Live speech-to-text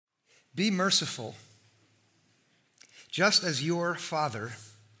Be merciful, just as your Father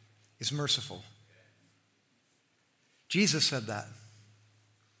is merciful. Jesus said that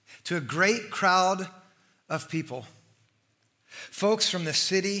to a great crowd of people, folks from the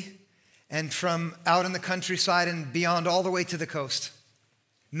city and from out in the countryside and beyond all the way to the coast,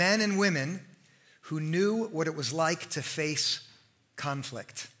 men and women who knew what it was like to face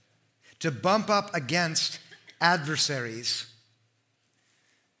conflict, to bump up against adversaries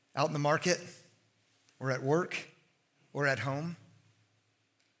out in the market or at work or at home.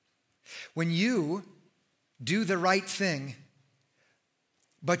 When you do the right thing,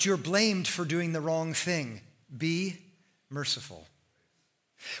 but you're blamed for doing the wrong thing, be merciful.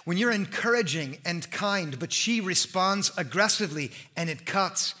 When you're encouraging and kind, but she responds aggressively and it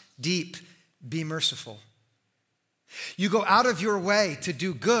cuts deep, be merciful. You go out of your way to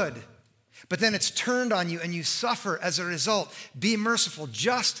do good, but then it's turned on you and you suffer as a result. Be merciful,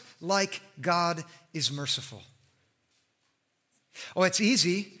 just like God is merciful. Oh, it's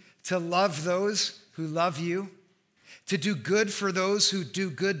easy to love those who love you, to do good for those who do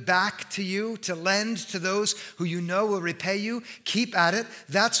good back to you, to lend to those who you know will repay you. Keep at it.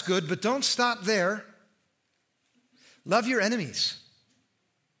 That's good, but don't stop there. Love your enemies.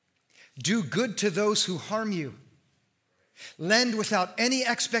 Do good to those who harm you. Lend without any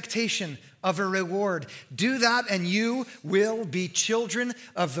expectation of a reward. Do that and you will be children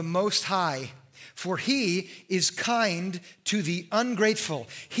of the Most High. For He is kind to the ungrateful.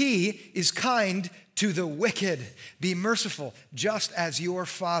 He is kind to the wicked. Be merciful, just as your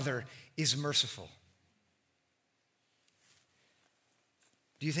Father is merciful.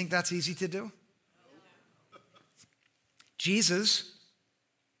 Do you think that's easy to do? Jesus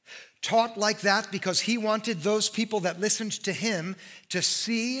taught like that because He wanted those people that listened to Him to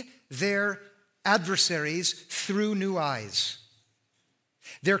see their adversaries through new eyes.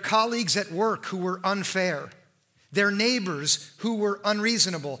 Their colleagues at work who were unfair, their neighbors who were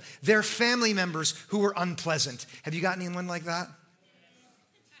unreasonable, their family members who were unpleasant. Have you got anyone like that?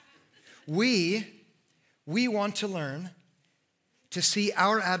 We want to learn to see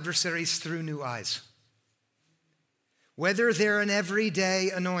our adversaries through new eyes. Whether they're an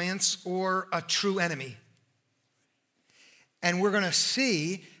everyday annoyance or a true enemy. And we're going to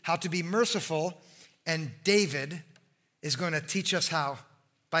see how to be merciful, and David is going to teach us how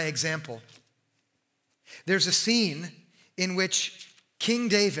by example. There's a scene in which King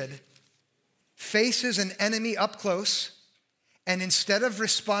David faces an enemy up close, and instead of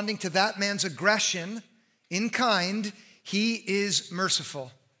responding to that man's aggression in kind, he is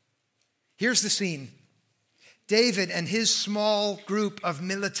merciful. Here's the scene. David and his small group of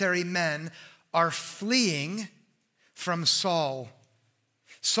military men are fleeing from Saul.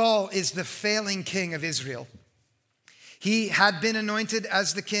 Saul is the failing king of Israel. He had been anointed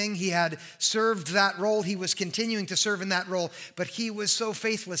as the king. He had served that role. He was continuing to serve in that role. But he was so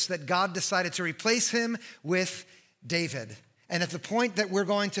faithless that God decided to replace him with David. And at the point that we're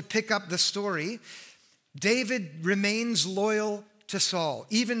going to pick up the story, David remains loyal to Saul.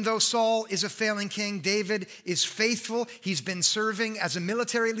 Even though Saul is a failing king, David is faithful. He's been serving as a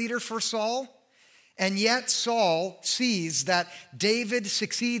military leader for Saul. And yet Saul sees that David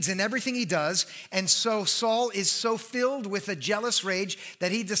succeeds in everything he does, and so Saul is so filled with a jealous rage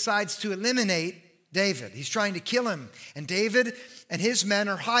that he decides to eliminate David. He's trying to kill him, and David and his men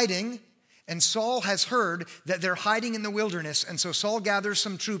are hiding, and Saul has heard that they're hiding in the wilderness, and so Saul gathers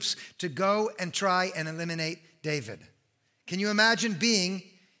some troops to go and try and eliminate David. Can you imagine being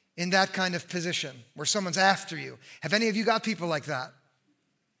in that kind of position where someone's after you? Have any of you got people like that?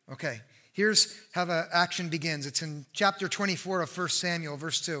 Okay. Here's how the action begins. It's in chapter 24 of 1 Samuel,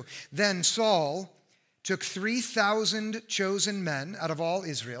 verse 2. Then Saul took 3,000 chosen men out of all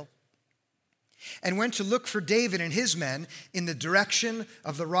Israel and went to look for David and his men in the direction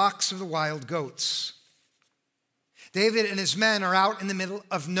of the rocks of the wild goats. David and his men are out in the middle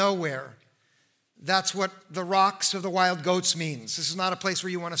of nowhere. That's what the rocks of the wild goats means. This is not a place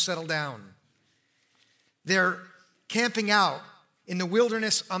where you want to settle down. They're camping out in the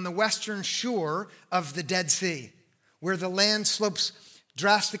wilderness on the western shore of the Dead Sea, where the land slopes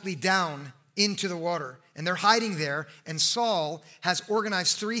drastically down into the water. And they're hiding there, and Saul has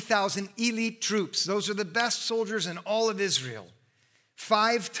organized 3,000 elite troops. Those are the best soldiers in all of Israel.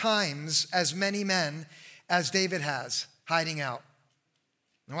 5 times as many men as David has hiding out.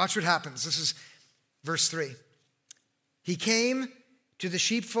 Now watch what happens. This is verse 3. He came to the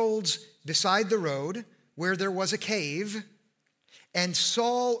sheepfolds beside the road where there was a cave, and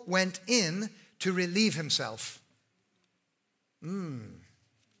Saul went in to relieve himself.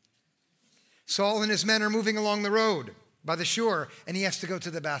 Saul and his men are moving along the road by the shore, and he has to go to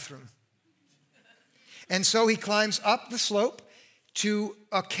the bathroom. And so he climbs up the slope to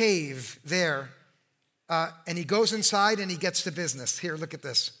a cave there. And he goes inside and he gets to business. Here, look at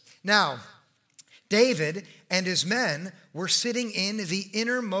this. Now, David and his men were sitting in the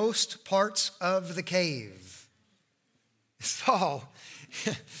innermost parts of the cave. Saul,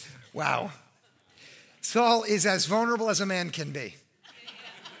 wow. Saul is as vulnerable as a man can be.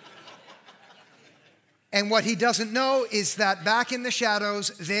 And what he doesn't know is that back in the shadows,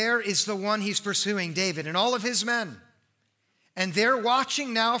 there is the one he's pursuing, David, and all of his men. And they're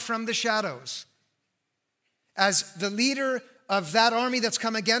watching now from the shadows as the leader of that army that's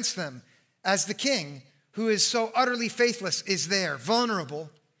come against them, as the king who is so utterly faithless is there, vulnerable.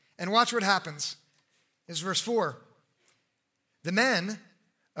 And watch what happens. This is verse 4. The men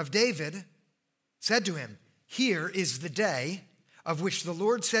of David said to him, "Here is the day of which the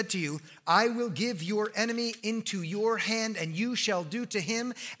Lord said to you, I will give your enemy into your hand, and you shall do to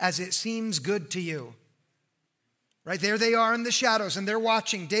him as it seems good to you." Right there they are in the shadows, and they're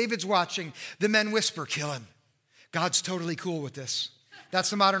watching. David's watching. The men whisper, "Kill him." God's totally cool with this. That's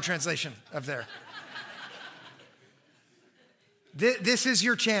the modern translation of there. This is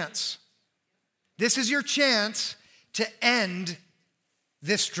your chance. This is your chance to end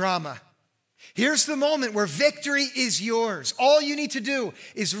this drama. Here's the moment where victory is yours. All you need to do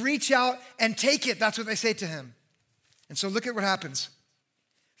is reach out and take it. That's what they say to him. And so look at what happens.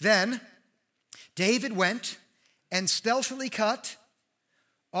 Then David went and stealthily cut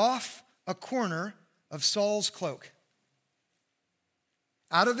off a corner of Saul's cloak.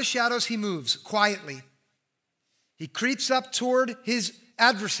 Out of the shadows he moves quietly. He creeps up toward his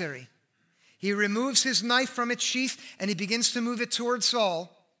adversary. He removes his knife from its sheath and he begins to move it toward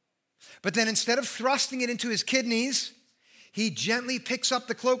Saul. But then instead of thrusting it into his kidneys, he gently picks up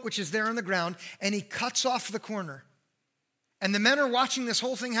the cloak which is there on the ground and he cuts off the corner. And the men are watching this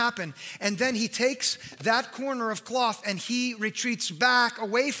whole thing happen. And then he takes that corner of cloth and he retreats back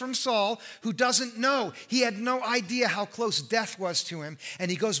away from Saul, who doesn't know. He had no idea how close death was to him.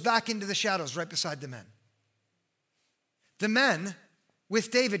 And he goes back into the shadows right beside the men. The men with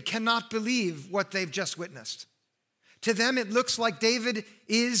David cannot believe what they've just witnessed. To them, it looks like David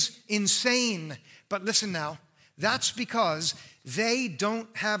is insane. But listen now, that's because they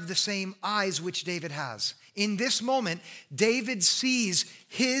don't have the same eyes which David has. In this moment, David sees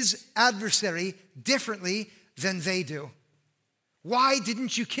his adversary differently than they do. Why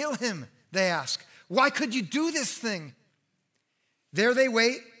didn't you kill him? They ask. Why could you do this thing? There they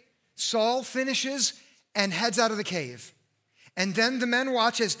wait. Saul finishes and heads out of the cave. And then the men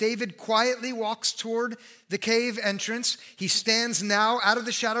watch as David quietly walks toward the cave entrance. He stands now out of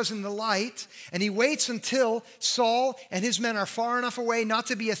the shadows in the light, and he waits until Saul and his men are far enough away not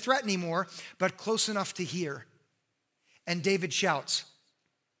to be a threat anymore, but close enough to hear. And David shouts,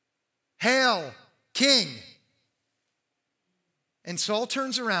 "Hail, King!" And Saul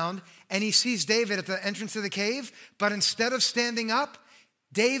turns around and he sees David at the entrance of the cave, but instead of standing up,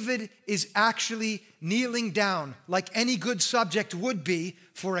 David is actually kneeling down like any good subject would be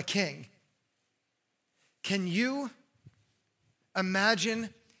for a king. Can you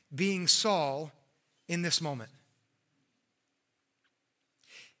imagine being Saul in this moment?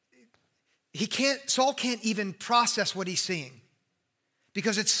 Saul can't even process what he's seeing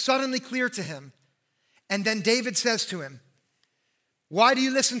because it's suddenly clear to him. And then David says to him, "Why do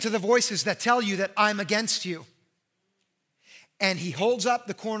you listen to the voices that tell you that I'm against you?" And he holds up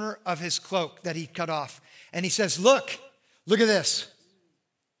the corner of his cloak that he cut off. And he says, look at this.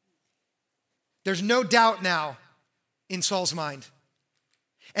 There's no doubt now in Saul's mind.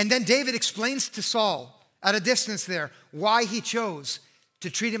 And then David explains to Saul at a distance there why he chose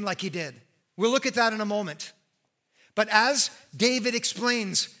to treat him like he did. We'll look at that in a moment. But as David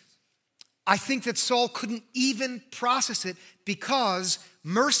explains, I think that Saul couldn't even process it because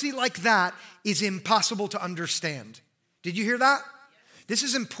mercy like that is impossible to understand. Did you hear that? This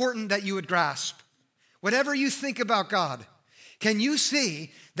is important that you would grasp. Whatever you think about God, can you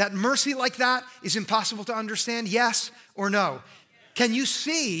see that mercy like that is impossible to understand? Yes or no? Can you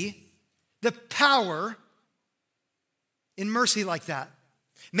see the power in mercy like that?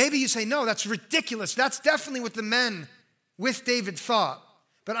 Maybe you say, no, that's ridiculous. That's definitely what the men with David thought.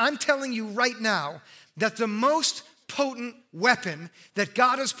 But I'm telling you right now that the most potent weapon that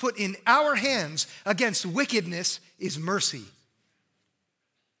God has put in our hands against wickedness is mercy.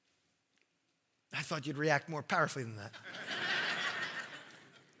 I thought you'd react more powerfully than that.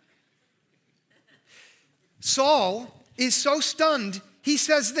 Saul is so stunned, he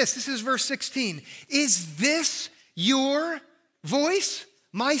says this. This is verse 16. "Is this your voice,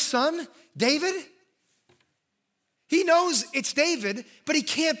 my son, David?" He knows it's David, but he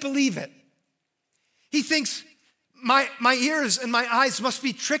can't believe it. He thinks my ears and my eyes must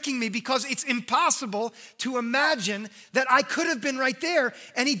be tricking me because it's impossible to imagine that I could have been right there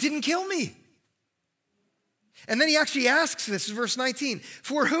and he didn't kill me. And then he actually asks this, verse 19,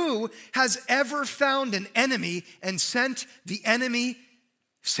 for who has ever found an enemy and sent the enemy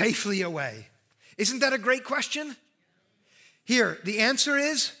safely away? Isn't that a great question? Here, the answer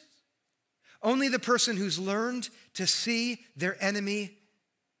is only the person who's learned to see their enemy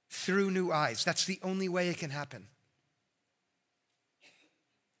through new eyes. That's the only way it can happen.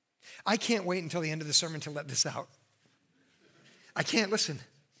 I can't wait until the end of the sermon to let this out. I can't listen.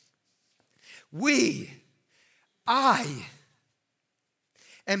 I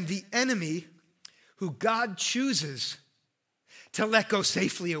am the enemy who God chooses to let go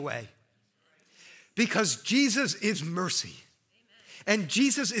safely away. Because Jesus is mercy. And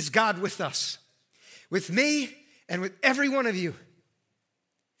Jesus is God with us. With me and with every one of you.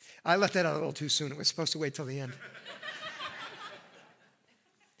 I let that out a little too soon. It was supposed to wait till the end.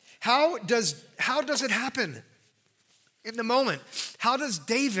 How does it happen in the moment? How does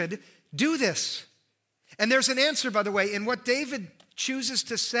David do this? And there's an answer, by the way, in what David chooses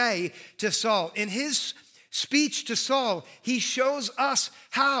to say to Saul. In his speech to Saul, he shows us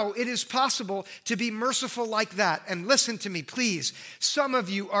how it is possible to be merciful like that. And listen to me, please. Some of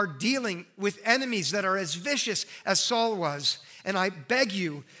you are dealing with enemies that are as vicious as Saul was. And I beg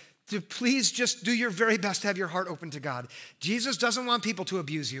you to please just do your very best to have your heart open to God. Jesus doesn't want people to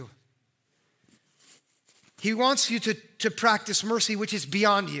abuse you. He wants you to practice mercy, which is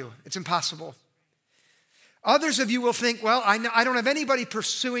beyond you. It's impossible. Others of you will think, well, I don't have anybody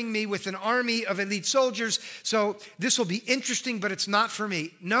pursuing me with an army of elite soldiers, so this will be interesting, but it's not for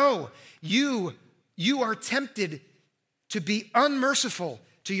me. No, you are tempted to be unmerciful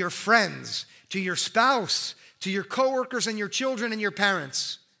to your friends, to your spouse, to your coworkers and your children and your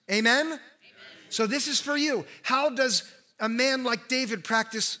parents. Amen? Amen? So this is for you. How does a man like David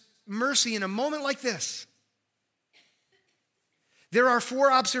practice mercy in a moment like this? There are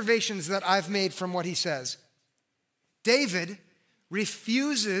 4 observations that I've made from what he says. David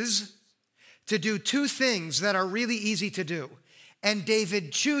refuses to do 2 things that are really easy to do. And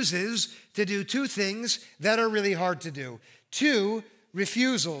David chooses to do 2 things that are really hard to do. 2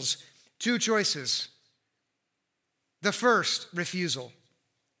 refusals, 2 choices. The first refusal.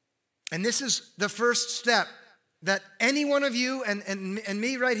 And this is the first step that any one of you and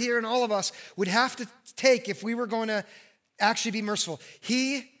me right here and all of us would have to take if we were going to actually be merciful.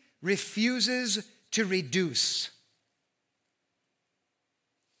 He refuses to reduce.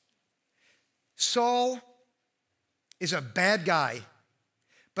 Saul is a bad guy,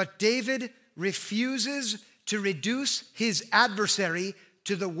 but David refuses to reduce his adversary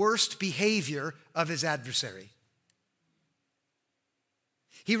to the worst behavior of his adversary.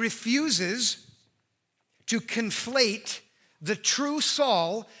 He refuses to conflate the true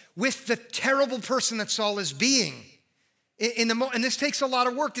Saul with the terrible person that Saul is being. And this takes a lot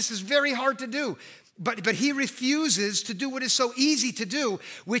of work. This is very hard to do. But he refuses to do what is so easy to do,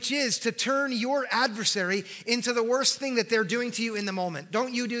 which is to turn your adversary into the worst thing that they're doing to you in the moment.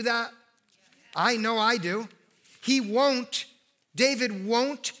 Don't you do that? I know I do. David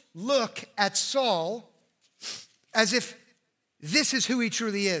won't look at Saul as if this is who he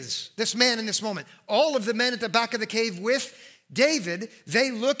truly is, this man in this moment. All of the men at the back of the cave with David,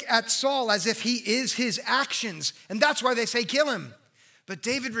 they look at Saul as if he is his actions. And that's why they say, kill him. But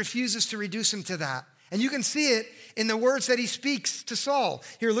David refuses to reduce him to that. And you can see it in the words that he speaks to Saul.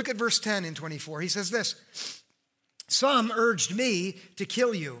 Here, look at verse 10 in 24. He says this, some urged me to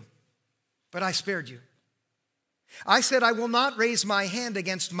kill you, but I spared you. I said, I will not raise my hand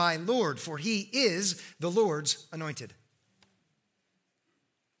against my Lord, for he is the Lord's anointed.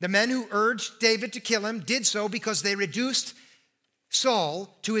 The men who urged David to kill him did so because they reduced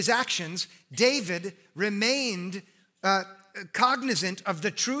Saul to his actions. David remained cognizant of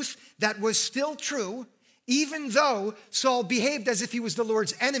the truth that was still true. Even though Saul behaved as if he was the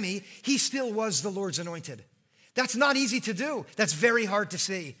Lord's enemy, he still was the Lord's anointed. That's not easy to do. That's very hard to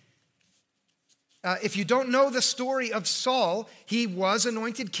see. If you don't know the story of Saul, he was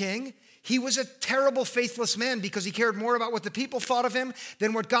anointed king. He was a terrible, faithless man because he cared more about what the people thought of him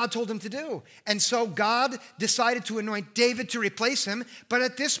than what God told him to do. And so God decided to anoint David to replace him. But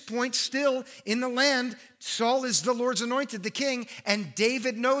at this point, still in the land, Saul is the Lord's anointed, the king. And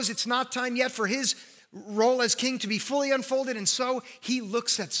David knows it's not time yet for his role as king to be fully unfolded. And so he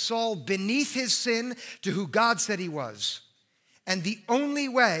looks at Saul beneath his sin to who God said he was. And the only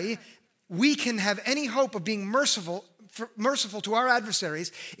way we can have any hope of being merciful to our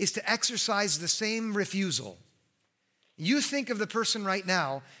adversaries is to exercise the same refusal. You think of the person right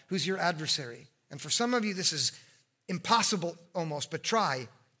now who's your adversary. And for some of you, this is impossible almost, but try.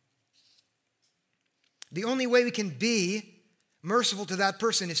 The only way we can be merciful to that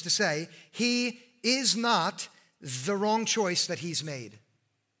person is to say, he is not the wrong choice that he's made.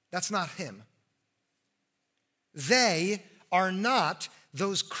 That's not him. They are not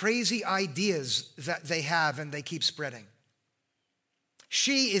those crazy ideas that they have and they keep spreading.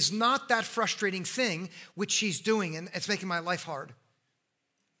 She is not that frustrating thing which she's doing, and it's making my life hard.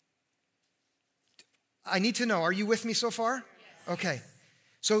 I need to know, are you with me so far? Yes. Okay.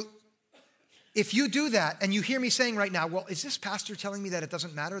 So if you do that and you hear me saying right now, well, is this pastor telling me that it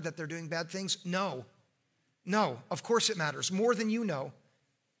doesn't matter that they're doing bad things? No. No, of course it matters, more than you know.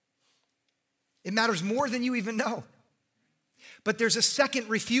 It matters more than you even know. But there's a second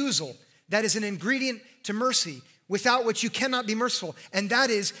refusal that is an ingredient to mercy, without which you cannot be merciful. And that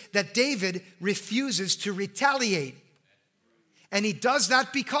is that David refuses to retaliate. And he does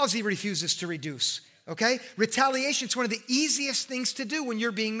that because he refuses to reduce. Okay? Retaliation is one of the easiest things to do when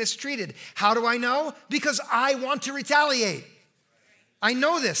you're being mistreated. How do I know? Because I want to retaliate. I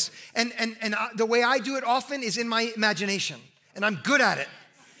know this. And the way I do it often is in my imagination. And I'm good at it.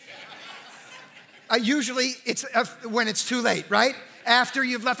 Usually it's when it's too late, right? After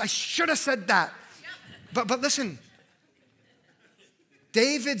you've left. I should have said that. But listen,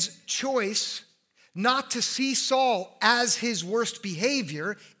 David's choice not to see Saul as his worst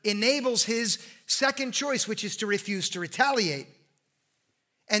behavior enables his second choice, which is to refuse to retaliate.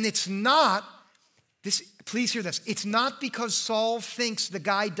 And it's not, please hear this, it's not because Saul thinks the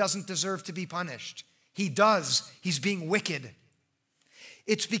guy doesn't deserve to be punished. He does. He's being wicked.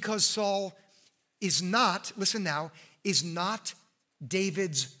 It's because Saul is not, listen now, is not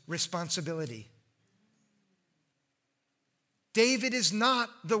David's responsibility. David is not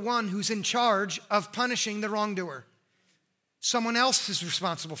the one who's in charge of punishing the wrongdoer. Someone else is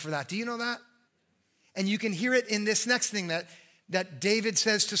responsible for that. Do you know that? And you can hear it in this next thing that David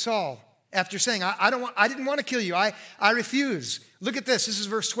says to Saul after saying, I didn't want to kill you. I refuse. Look at this. This is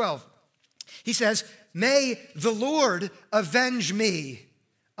verse 12. He says, may the Lord avenge me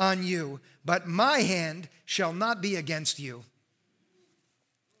on you, but my hand shall not be against you.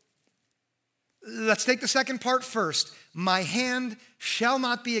 Let's take the second part first. My hand shall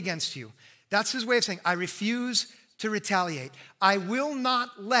not be against you. That's his way of saying, I refuse to retaliate. I will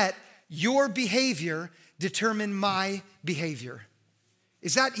not let your behavior determine my behavior.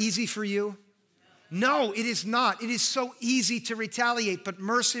 Is that easy for you? No, it is not. It is so easy to retaliate, but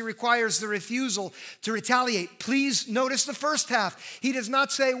mercy requires the refusal to retaliate. Please notice the first half. He does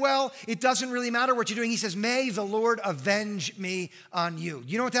not say, well, it doesn't really matter what you're doing. He says, may the Lord avenge me on you.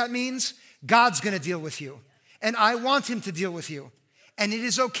 You know what that means? God's going to deal with you. And I want him to deal with you. And it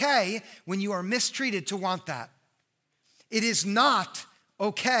is okay when you are mistreated to want that. It is not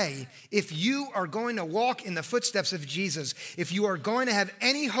okay if you are going to walk in the footsteps of Jesus. If you are going to have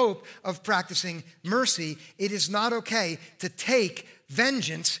any hope of practicing mercy, it is not okay to take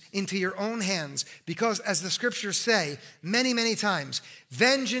vengeance into your own hands. Because as the scriptures say many, many times,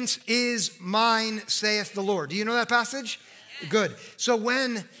 vengeance is mine, saith the Lord. Do you know that passage? Good. So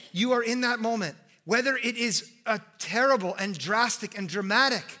when you are in that moment, whether it is a terrible and drastic and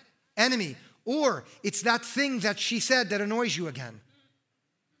dramatic enemy, or it's that thing that she said that annoys you again,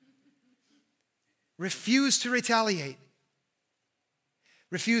 refuse to retaliate.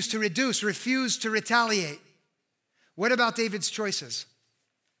 Refuse to reduce. Refuse to retaliate. What about David's choices?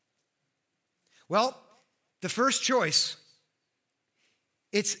 Well, the first choice,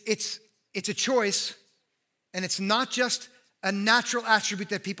 it's a choice, and it's not just a natural attribute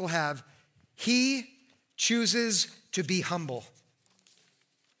that people have. He chooses to be humble.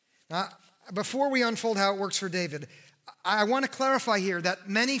 Now, before we unfold how it works for David, I want to clarify here that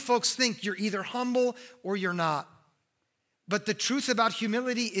many folks think you're either humble or you're not. But the truth about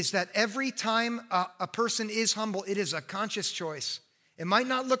humility is that every time a person is humble, it is a conscious choice. It might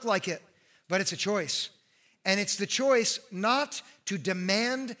not look like it, but it's a choice. And it's the choice not to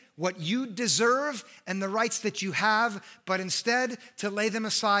demand what you deserve and the rights that you have, but instead to lay them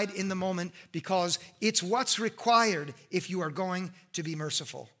aside in the moment because it's what's required if you are going to be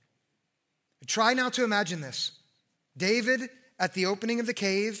merciful. Try now to imagine this. David at the opening of the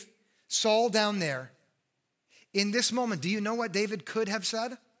cave, Saul down there. In this moment, do you know what David could have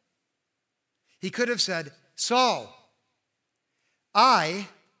said? He could have said, Saul, I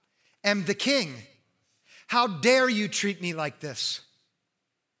am the king. How dare you treat me like this?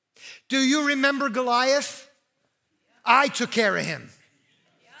 Do you remember Goliath? I took care of him.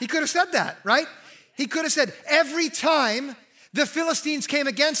 He could have said that, right? He could have said, every time the Philistines came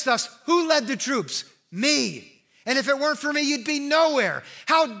against us, who led the troops? Me. And if it weren't for me, you'd be nowhere.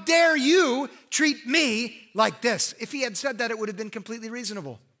 How dare you treat me like this? If he had said that, it would have been completely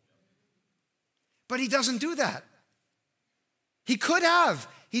reasonable. But he doesn't do that. He could have.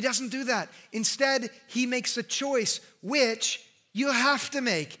 He doesn't do that. Instead, he makes a choice which you have to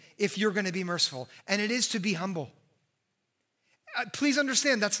make if you're going to be merciful, and it is to be humble. Please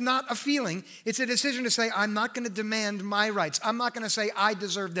understand, that's not a feeling. It's a decision to say, I'm not going to demand my rights. I'm not going to say, I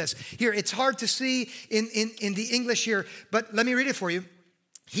deserve this. Here, it's hard to see in the English here, but let me read it for you.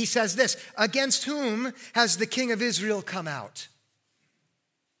 He says this, against whom has the king of Israel come out?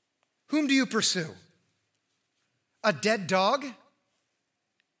 Whom do you pursue? A dead dog?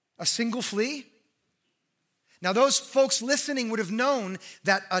 A single flea? Now, those folks listening would have known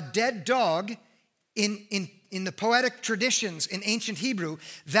that a dead dog in the poetic traditions in ancient Hebrew,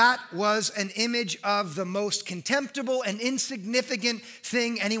 that was an image of the most contemptible and insignificant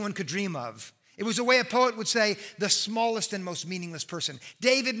thing anyone could dream of. It was a way a poet would say, the smallest and most meaningless person.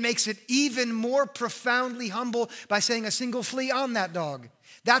 David makes it even more profoundly humble by saying a single flea on that dog.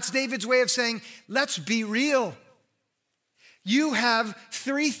 That's David's way of saying, let's be real. You have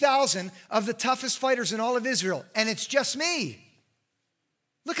 3,000 of the toughest fighters in all of Israel, and it's just me.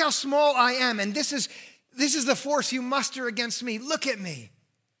 Look how small I am, and this is the force you muster against me. Look at me.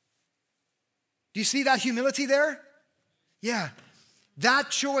 Do you see that humility there? Yeah. That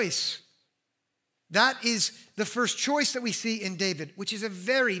choice, that is the first choice that we see in David, which is a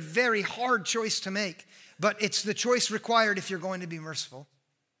very, very hard choice to make, but it's the choice required if you're going to be merciful.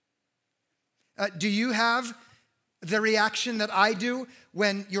 Do you have the reaction that I do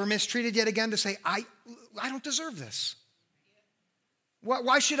when you're mistreated yet again to say, I don't deserve this?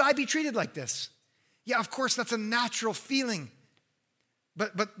 Why should I be treated like this? Yeah, of course, that's a natural feeling.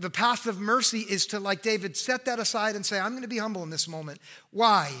 But the path of mercy is to, like David, set that aside and say, I'm going to be humble in this moment.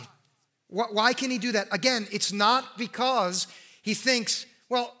 Why? Why can he do that? Again, it's not because he thinks,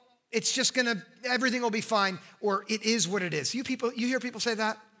 well, it's just everything will be fine, or it is what it is. You hear people say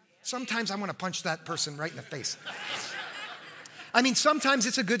that? Sometimes I want to punch that person right in the face. I mean, sometimes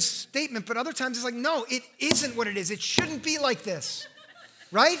it's a good statement, but other times it's like, no, it isn't what it is. It shouldn't be like this,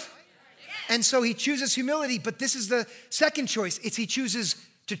 right? And so he chooses humility, but this is the second choice. He chooses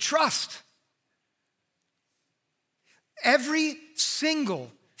to trust. Every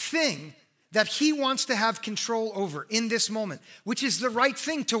single thing that he wants to have control over in this moment, which is the right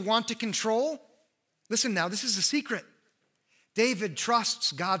thing to want to control. Listen now, this is the secret. David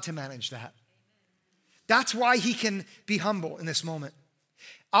trusts God to manage that. That's why he can be humble in this moment.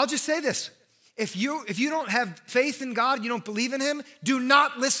 I'll just say this. If you don't have faith in God, you don't believe in him, do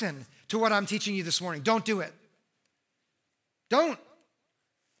not listen to what I'm teaching you this morning. Don't do it. Don't.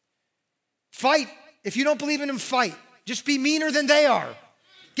 Fight. If you don't believe in him, fight. Just be meaner than they are.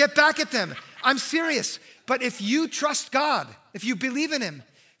 Get back at them. I'm serious. But if you trust God, if you believe in him,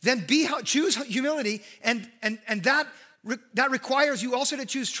 then choose humility, and that requires you also to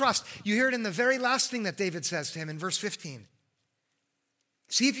choose trust. You hear it in the very last thing that David says to him in verse 15.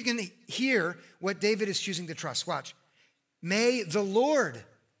 See if you can hear what David is choosing to trust. Watch. May the Lord,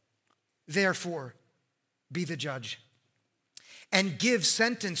 therefore, be the judge and give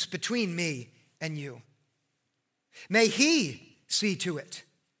sentence between me and you. May he see to it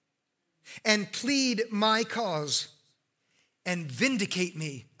and plead my cause and vindicate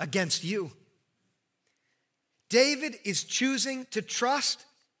me against you. David is choosing to trust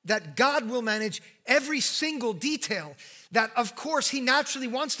that God will manage every single detail that, of course, he naturally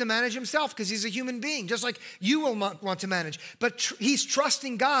wants to manage himself because he's a human being, just like you will want to manage. But he's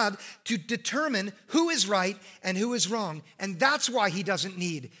trusting God to determine who is right and who is wrong. And that's why he doesn't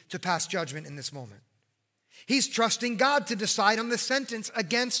need to pass judgment in this moment. He's trusting God to decide on the sentence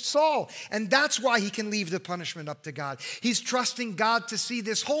against Saul. And that's why he can leave the punishment up to God. He's trusting God to see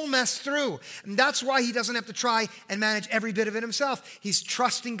this whole mess through. And that's why he doesn't have to try and manage every bit of it himself. He's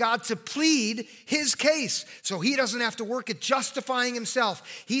trusting God to plead his case so he doesn't have to work at justifying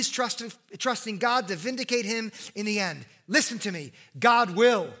himself. He's trusting God to vindicate him in the end. Listen to me. God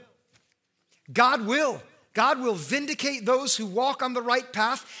will. God will. God will vindicate those who walk on the right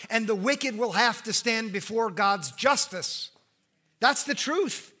path, and the wicked will have to stand before God's justice. That's the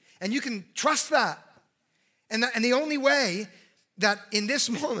truth, and you can trust that. And the only way that in this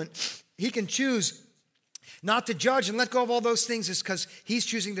moment he can choose not to judge and let go of all those things is because he's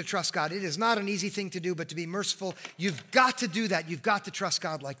choosing to trust God. It is not an easy thing to do, but to be merciful, you've got to do that. You've got to trust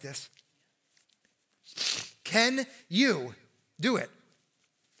God like this. Can you do it?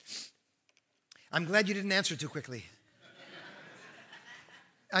 I'm glad you didn't answer too quickly.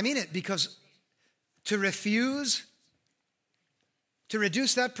 I mean it, because to reduce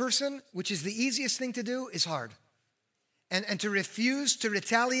that person, which is the easiest thing to do, is hard. and to refuse to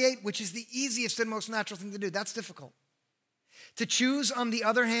retaliate, which is the easiest and most natural thing to do. That's difficult. To choose, on the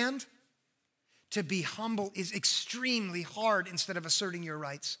other hand, to be humble is extremely hard instead of asserting your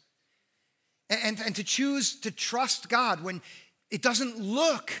rights. And to choose to trust God when it doesn't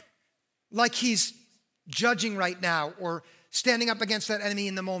look like he's judging right now or standing up against that enemy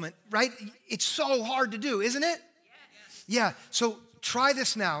in the moment, right? It's so hard to do, isn't it? Yeah, so try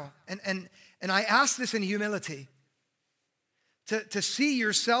this now. And I ask this in humility, to see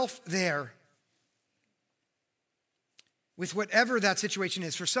yourself there with whatever that situation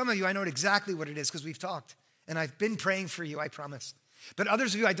is. For some of you, I know exactly what it is because we've talked. And I've been praying for you, I promise. But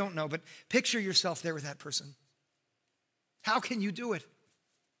others of you, I don't know. But picture yourself there with that person. How can you do it?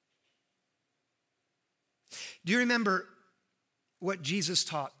 Do you remember what Jesus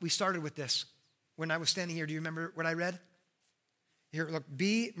taught? We started with this when I was standing here. Do you remember what I read? Here, look,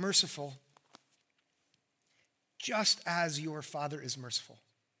 be merciful just as your Father is merciful.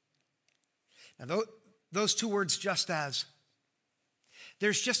 Now, those two words, just as,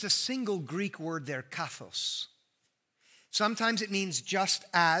 there's just a single Greek word there, kathos. Sometimes it means just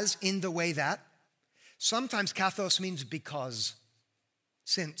as, in the way that. Sometimes kathos means because,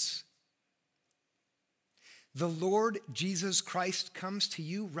 since. The Lord Jesus Christ comes to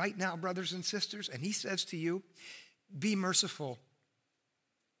you right now, brothers and sisters, and he says to you, be merciful,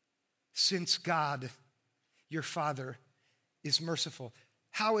 since God, your Father, is merciful.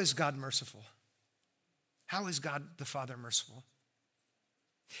 How is God merciful? How is God the Father merciful?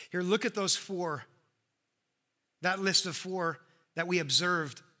 Here, look at those four, that list of four that we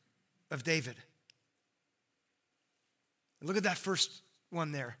observed of David. Look at that first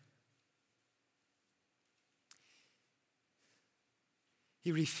one there.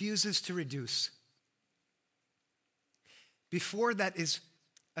 He refuses to reduce. Before that is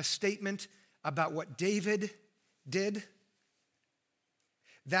a statement about what David did.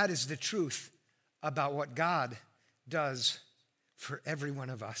 That is the truth about what God does for every one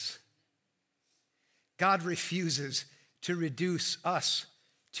of us. God refuses to reduce us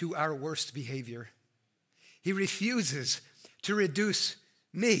to our worst behavior. He refuses to reduce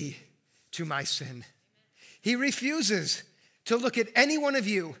me to my sin. He refuses to look at any one of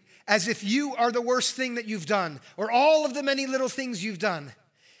you as if you are the worst thing that you've done or all of the many little things you've done.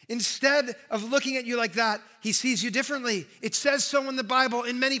 Instead of looking at you like that, he sees you differently. It says so in the Bible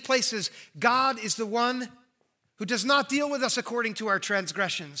in many places. God is the one who does not deal with us according to our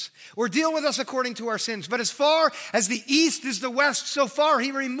transgressions or deal with us according to our sins. But as far as the east is the west, so far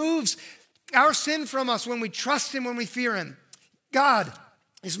he removes our sin from us when we trust him, when we fear him. God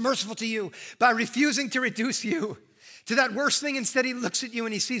is merciful to you by refusing to reduce you to that worst thing. Instead, he looks at you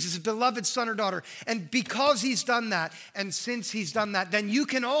and he sees his beloved son or daughter. And because he's done that, and since he's done that, then you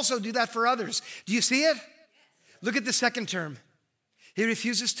can also do that for others. Do you see it? Look at the second term. He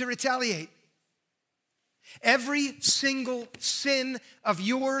refuses to retaliate. Every single sin of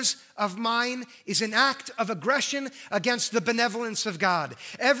yours, of mine, is an act of aggression against the benevolence of God.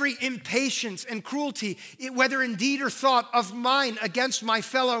 Every impatience and cruelty, whether in deed or thought, of mine against my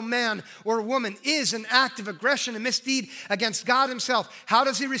fellow man or woman is an act of aggression and misdeed against God himself. How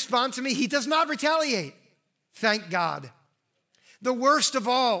does he respond to me? He does not retaliate. Thank God. The worst of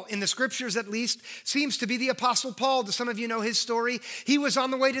all, in the scriptures at least, seems to be the Apostle Paul. Do some of you know his story? He was on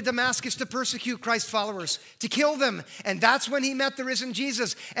the way to Damascus to persecute Christ's followers, to kill them. And that's when he met the risen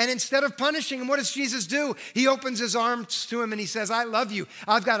Jesus. And instead of punishing him, what does Jesus do? He opens his arms to him and he says, I love you.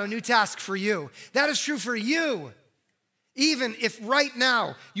 I've got a new task for you. That is true for you. Even if right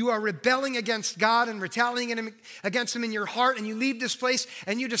now you are rebelling against God and retaliating against him in your heart, and you leave this place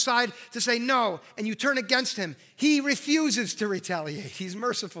and you decide to say no and you turn against him, he refuses to retaliate. He's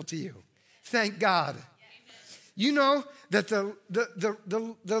merciful to you. Thank God. You know that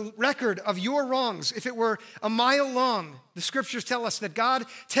the record of your wrongs, if it were a mile long, the scriptures tell us that God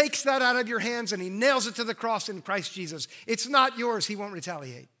takes that out of your hands and he nails it to the cross in Christ Jesus. It's not yours. He won't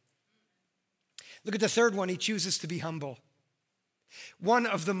retaliate. Look at the third one. He chooses to be humble. One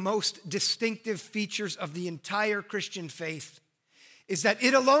of the most distinctive features of the entire Christian faith is that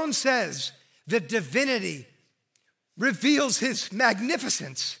it alone says that divinity reveals his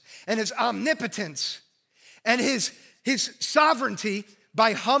magnificence and his omnipotence and his sovereignty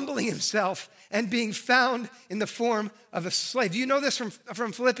by humbling himself and being found in the form of a slave. Do you know this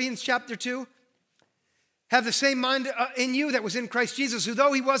from Philippians chapter 2? Have the same mind in you that was in Christ Jesus, who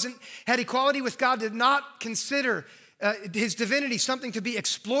though he had equality with God, did not consider his divinity something to be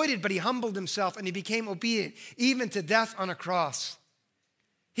exploited, but he humbled himself and he became obedient, even to death on a cross.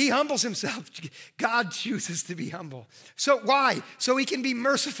 He humbles himself. God chooses to be humble. So why? So he can be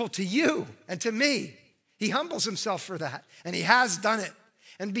merciful to you and to me. He humbles himself for that, and he has done it.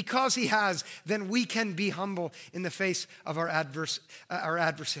 And because he has, then we can be humble in the face of our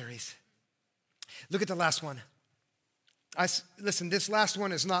adversaries. Look at the last one. Listen, this last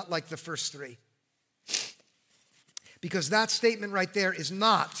one is not like the first three. Because that statement right there is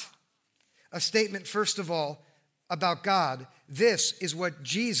not a statement, first of all, about God. This is what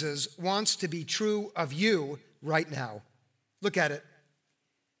Jesus wants to be true of you right now. Look at it.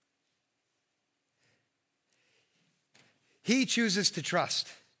 He chooses to trust.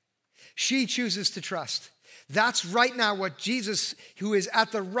 She chooses to trust. That's right now what Jesus, who is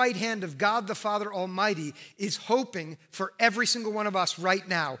at the right hand of God the Father Almighty, is hoping for every single one of us right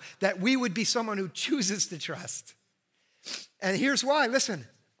now, that we would be someone who chooses to trust. And here's why, listen.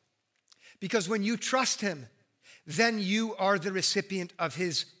 Because when you trust him, then you are the recipient of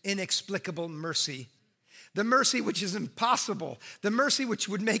his inexplicable mercy. The mercy which is impossible. The mercy which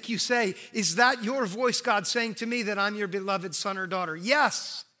would make you say, is that your voice, God, saying to me that I'm your beloved son or daughter?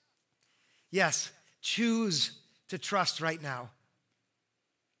 Yes. Yes. Choose to trust right now.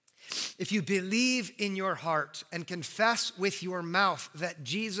 If you believe in your heart and confess with your mouth that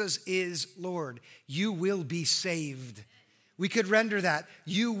Jesus is Lord, you will be saved. We could render that.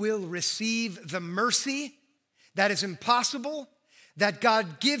 You will receive the mercy that is impossible, that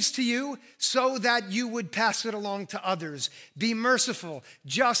God gives to you so that you would pass it along to others. Be merciful,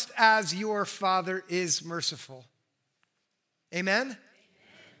 just as your Father is merciful. Amen? Amen.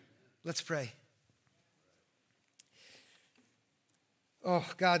 Let's pray. Oh,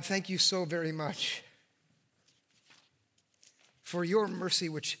 God, thank you so very much for your mercy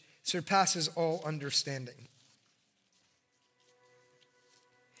which surpasses all understanding.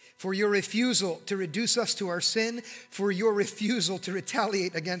 For your refusal to reduce us to our sin, for your refusal to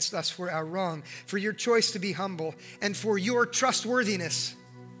retaliate against us for our wrong, for your choice to be humble, and for your trustworthiness.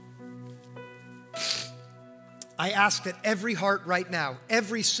 I ask that every heart right now,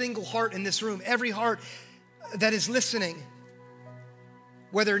 every single heart in this room, every heart that is listening,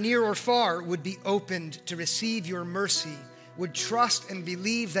 whether near or far, would be opened to receive your mercy, would trust and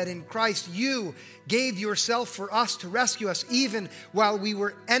believe that in Christ you gave yourself for us to rescue us. Even while we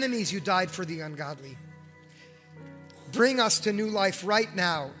were enemies, you died for the ungodly. Bring us to new life right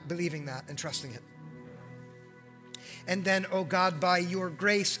now, believing that and trusting it. And then, oh God, by your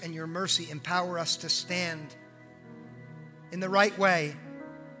grace and your mercy, empower us to stand in the right way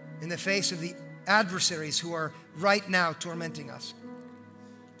in the face of the adversaries who are right now tormenting us.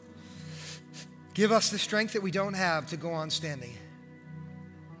 Give us the strength that we don't have to go on standing.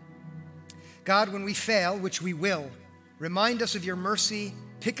 God, when we fail, which we will, remind us of your mercy,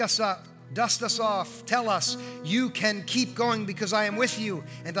 pick us up, dust us off, tell us you can keep going because I am with you,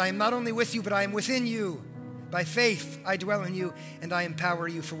 and I am not only with you, but I am within you. By faith, I dwell in you, and I empower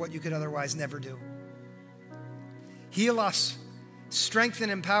you for what you could otherwise never do. Heal us, strengthen,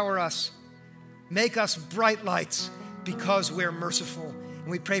 empower us, make us bright lights because we're merciful. And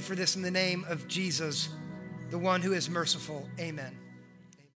we pray for this in the name of Jesus, the one who is merciful. Amen.